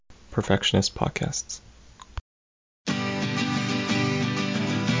Perfectionist Podcasts.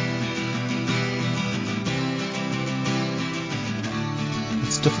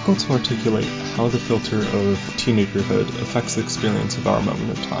 It's difficult to articulate how the filter of teenagerhood affects the experience of our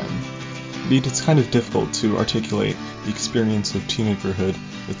moment of time. Indeed, it's kind of difficult to articulate the experience of teenagerhood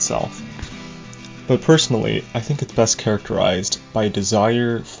itself. But personally, I think it's best characterized by a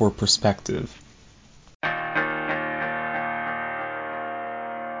desire for perspective.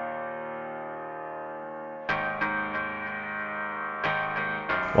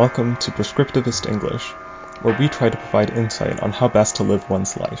 Welcome to Prescriptivist English, where we try to provide insight on how best to live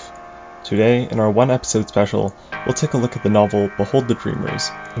one's life. Today, in our one-episode special, we'll take a look at the novel Behold the Dreamers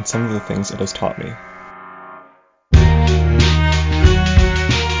and some of the things it has taught me.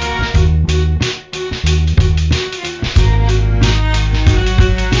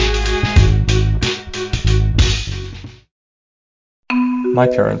 My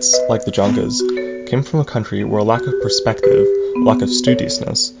parents, like the Jongas, came from a country where a lack of perspective, a lack of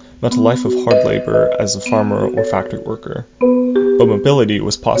studiousness, meant a life of hard labor as a farmer or factory worker. But mobility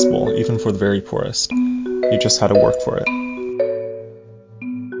was possible, even for the very poorest. You just had to work for it.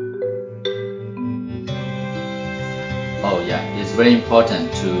 Oh yeah, it's very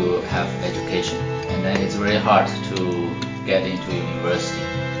important to have education, and then it's very hard to get into university.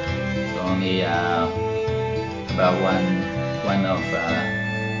 So only about one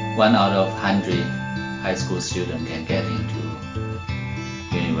out of 100 high school students can get into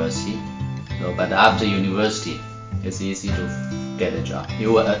university. So, but after university, it's easy to get a job.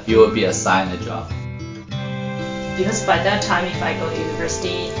 You will be assigned a job. Because by that time, if I go to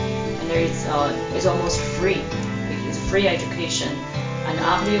university, and it's almost free. It's free education, and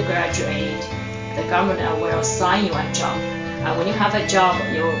after you graduate, the government will assign you a job. And when you have a job,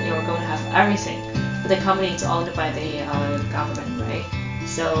 you're going to have everything. But the company is owned by the government, right?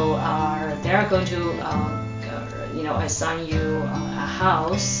 So they're going to assign you a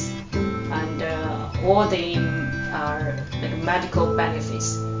house and all the like medical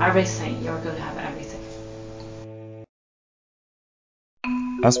benefits, everything. You're going to have everything.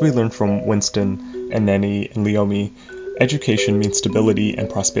 As we learned from Winston and Nenny and Leomi, education means stability and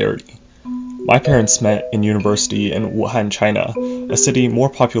prosperity. My parents met in university in Wuhan, China, a city more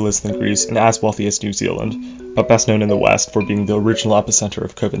populous than Greece and as wealthy as New Zealand, but best known in the West for being the original epicenter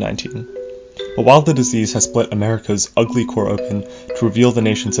of COVID-19. But while the disease has split America's ugly core open to reveal the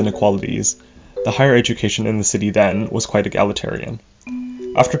nation's inequalities, the higher education in the city then was quite egalitarian.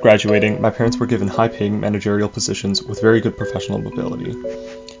 After graduating, my parents were given high-paying managerial positions with very good professional mobility.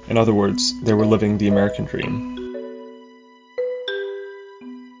 In other words, they were living the American dream.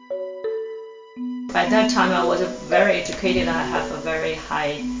 By that time, I was very educated. I have a very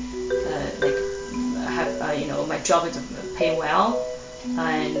high, my job is pay well,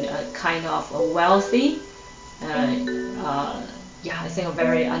 and kind of wealthy. I think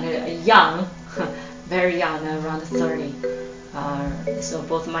very young, very young, around 30. So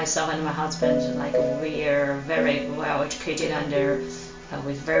both myself and my husband, we are very well educated and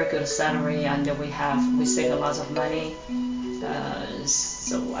with very good salary, and we save lots of money.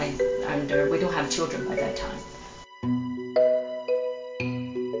 We don't have children by that time.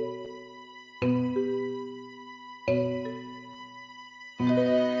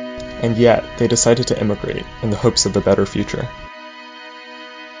 And yet, they decided to immigrate in the hopes of a better future.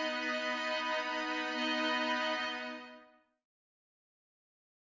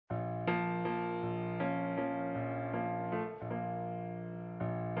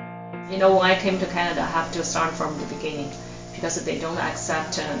 When I came to Canada, I have to start from the beginning because they don't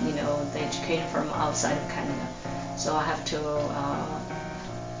accept, the education from outside of Canada. So I have to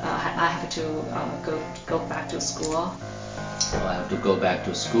go back to school. So I have to go back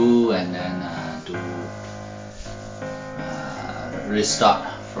to school and then to restart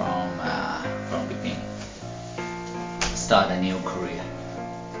from beginning, start a new career.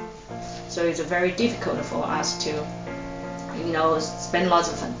 So it's very difficult for us to spend lots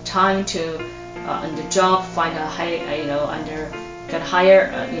of time to on the job, find a get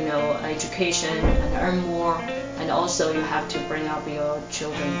higher education and earn more, and also you have to bring up your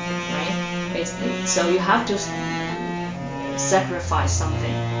children, right? So you have to sacrifice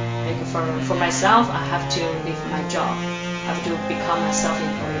something. Like for myself, I have to leave my job. I have to become a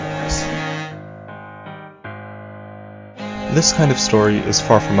self-employed person. This kind of story is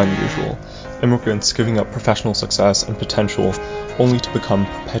far from unusual. Immigrants giving up professional success and potential only to become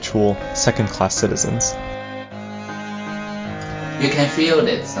perpetual second-class citizens. You can feel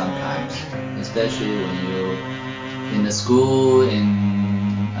it sometimes, especially when you're in the school,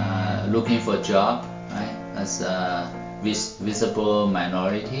 looking for a job, right? As visible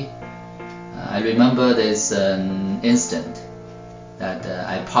minority. I remember there's an instant that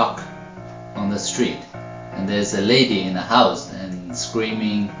I park on the street and there's a lady in the house and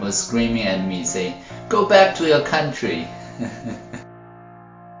was screaming at me saying, "Go back to your country."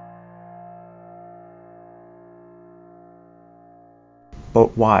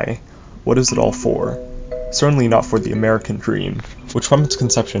 But why? What is it all for? Certainly not for the American dream, which from its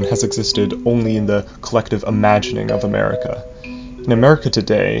conception has existed only in the collective imagining of America. In America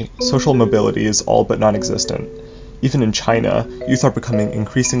today, social mobility is all but non-existent. Even in China, youth are becoming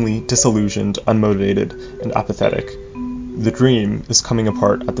increasingly disillusioned, unmotivated, and apathetic. The dream is coming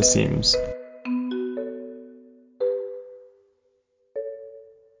apart at the seams.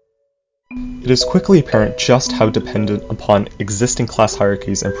 It is quickly apparent just how dependent upon existing class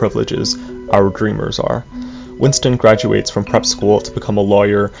hierarchies and privileges our dreamers are. Winston graduates from prep school to become a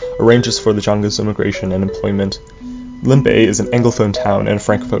lawyer, arranges for the Zhanggu's immigration and employment. Limbei is an Anglophone town in a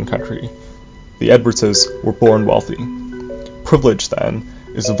Francophone country. The Edwardses were born wealthy. Privilege, then,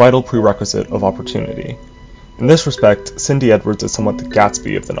 is a vital prerequisite of opportunity. In this respect, Cindy Edwards is somewhat the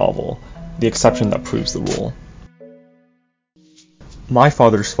Gatsby of the novel, the exception that proves the rule. My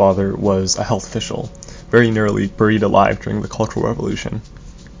father's father was a health official, very nearly buried alive during the Cultural Revolution.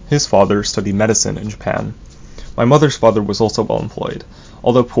 His father studied medicine in Japan. My mother's father was also well employed.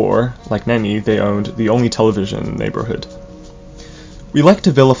 Although poor, like Nenny, they owned the only television in the neighborhood. We like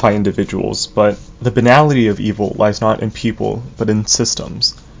to vilify individuals, but the banality of evil lies not in people, but in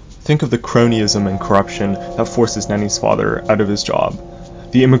systems. Think of the cronyism and corruption that forces Nenny's father out of his job.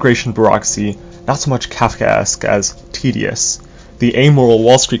 The immigration bureaucracy, not so much Kafkaesque as tedious. The amoral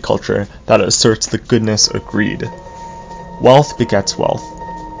Wall Street culture that asserts the goodness of greed. Wealth begets wealth.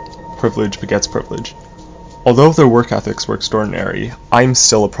 Privilege begets privilege. Although their work ethics were extraordinary, I'm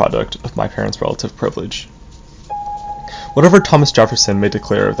still a product of my parents' relative privilege. Whatever Thomas Jefferson may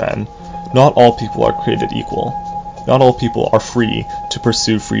declare then, not all people are created equal. Not all people are free to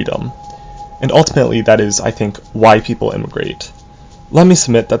pursue freedom. And ultimately that is, I think, why people immigrate. Let me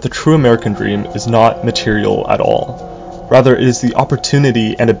submit that the true American dream is not material at all. Rather, it is the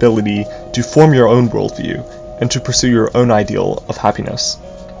opportunity and ability to form your own worldview and to pursue your own ideal of happiness.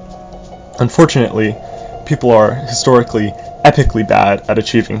 Unfortunately, people are historically epically bad at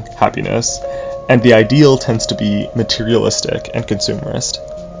achieving happiness, and the ideal tends to be materialistic and consumerist.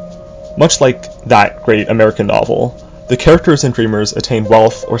 Much like that great American novel, the characters and dreamers attain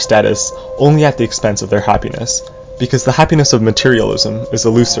wealth or status only at the expense of their happiness, because the happiness of materialism is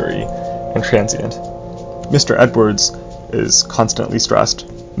illusory and transient. Mr. Edwards is constantly stressed.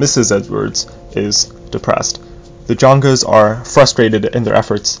 Mrs. Edwards is depressed. The Zhanggu's are frustrated in their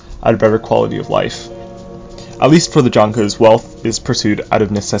efforts at a better quality of life. At least for the Zhanggu's, wealth is pursued out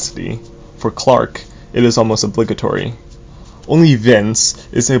of necessity. For Clark, it is almost obligatory. Only Vince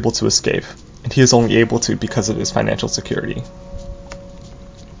is able to escape, and he is only able to because of his financial security.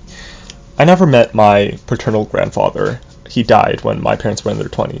 I never met my paternal grandfather. He died when my parents were in their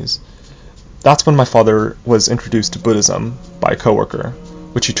 20s. That's when my father was introduced to Buddhism by a coworker,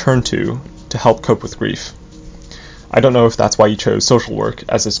 which he turned to help cope with grief. I don't know if that's why he chose social work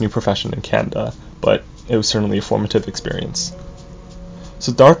as his new profession in Canada, but it was certainly a formative experience.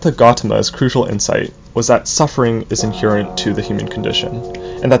 Siddhartha Gautama's crucial insight was that suffering is inherent to the human condition,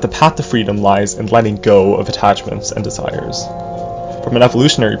 and that the path to freedom lies in letting go of attachments and desires. From an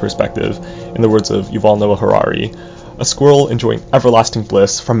evolutionary perspective, in the words of Yuval Noah Harari, a squirrel enjoying everlasting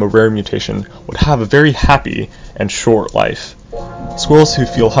bliss from a rare mutation would have a very happy and short life. Squirrels who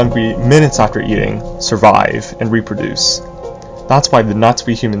feel hungry minutes after eating survive and reproduce. That's why the nuts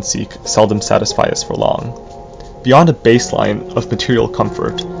we humans seek seldom satisfy us for long. Beyond a baseline of material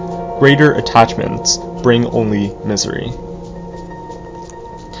comfort, greater attachments bring only misery.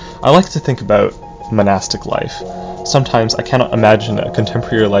 I like to think about monastic life. Sometimes I cannot imagine a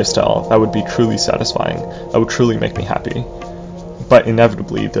contemporary lifestyle that would be truly satisfying, that would truly make me happy. But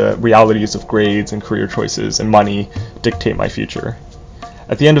inevitably, the realities of grades and career choices and money dictate my future.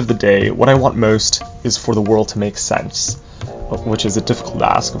 At the end of the day, what I want most is for the world to make sense, which is a difficult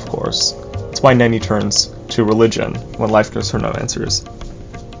ask, of course. It's why Nenny turns to religion when life gives her no answers.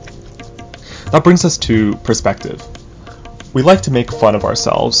 That brings us to perspective. We like to make fun of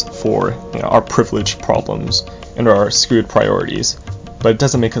ourselves for our privileged problems and our skewed priorities, but it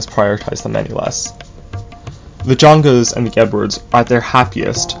doesn't make us prioritize them any less. The Zhanggu's and the Edwards are at their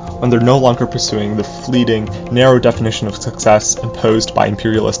happiest when they're no longer pursuing the fleeting, narrow definition of success imposed by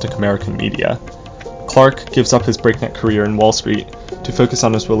imperialistic American media. Clark gives up his breakneck career in Wall Street to focus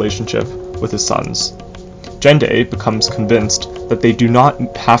on his relationship with his sons. Jende becomes convinced that they do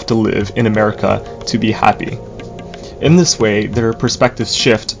not have to live in America to be happy. In this way, their perspectives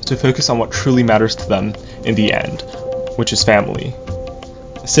shift to focus on what truly matters to them in the end, which is family.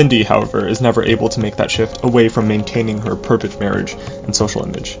 Cindy, however, is never able to make that shift away from maintaining her perfect marriage and social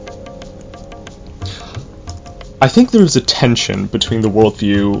image. I think there is a tension between the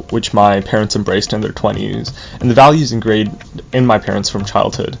worldview which my parents embraced in their 20s and the values ingrained in my parents from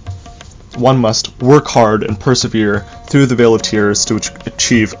childhood. One must work hard and persevere through the vale of tears to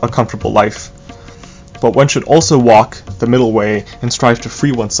achieve a comfortable life. But one should also walk the middle way and strive to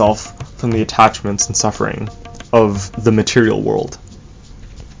free oneself from the attachments and suffering of the material world.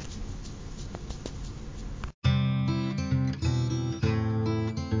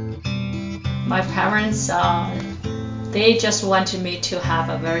 My parents, they just wanted me to have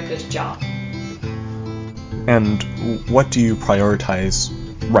a very good job. And what do you prioritize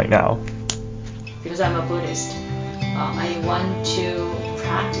right now? Because I'm a Buddhist, I want to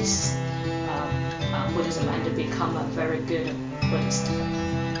practice Buddhism and to become a very good Buddhist.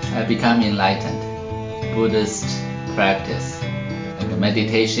 I become enlightened. Buddhist practice, like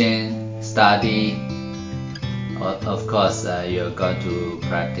meditation, study. Of course, you're going to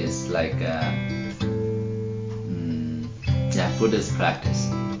practice like Buddhist practice.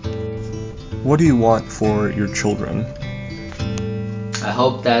 What do you want for your children? I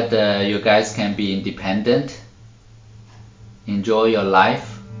hope that you guys can be independent, enjoy your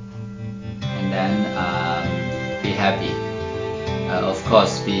life, and then be happy. Of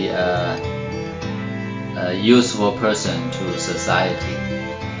course, be a useful person to society,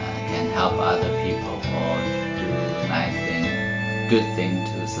 can help other people or do nice thing, good thing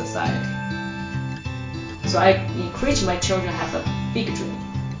to society. So I encourage my children to have a big dream,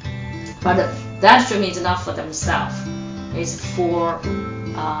 but that dream is not for themselves. It's for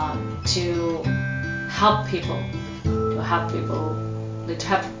to help people, to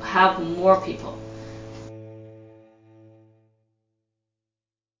help more people.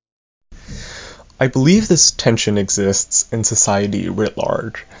 I believe this tension exists in society writ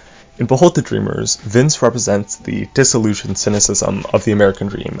large. In Behold the Dreamers, Vince represents the disillusioned cynicism of the American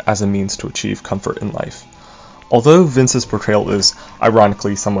dream as a means to achieve comfort in life. Although Vince's portrayal is,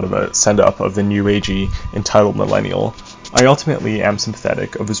 ironically, somewhat of a send-up of the new agey, entitled millennial, I ultimately am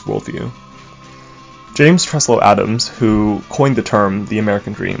sympathetic of his worldview. James Treslow Adams, who coined the term the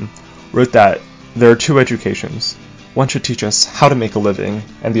American dream, wrote that there are two educations. One should teach us how to make a living,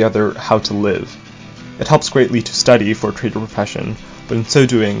 and the other how to live. It helps greatly to study for a trade or profession, but in so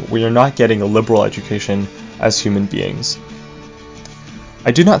doing, we are not getting a liberal education as human beings.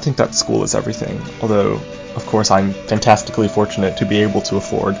 I do not think that school is everything, although, of course, I'm fantastically fortunate to be able to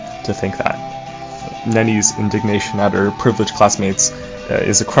afford to think that. Nenny's indignation at her privileged classmates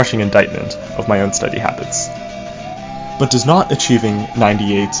is a crushing indictment of my own study habits. But does not achieving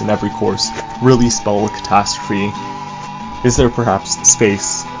 98s in every course really spell a catastrophe? Is there perhaps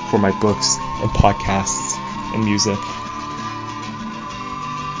space for my books and podcasts and music?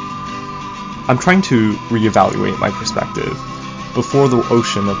 I'm trying to reevaluate my perspective before the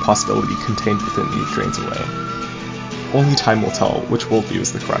ocean of possibility contained within me drains away. Only time will tell which worldview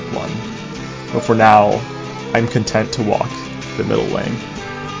is the correct one. But for now, I'm content to walk the middle way.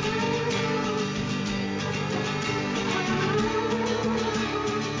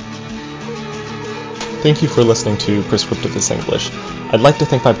 Thank you for listening to Prescriptivist English. I'd like to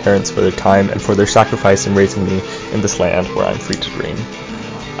thank my parents for their time and for their sacrifice in raising me in this land where I'm free to dream.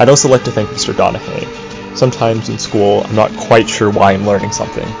 I'd also like to thank Mr. Donahue. Sometimes in school, I'm not quite sure why I'm learning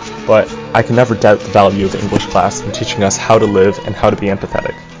something, but I can never doubt the value of English class in teaching us how to live and how to be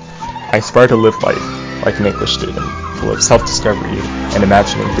empathetic. I aspire to live life like an English student, full of self-discovery and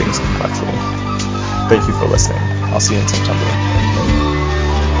imagining things complexly. Thank you for listening. I'll see you in September.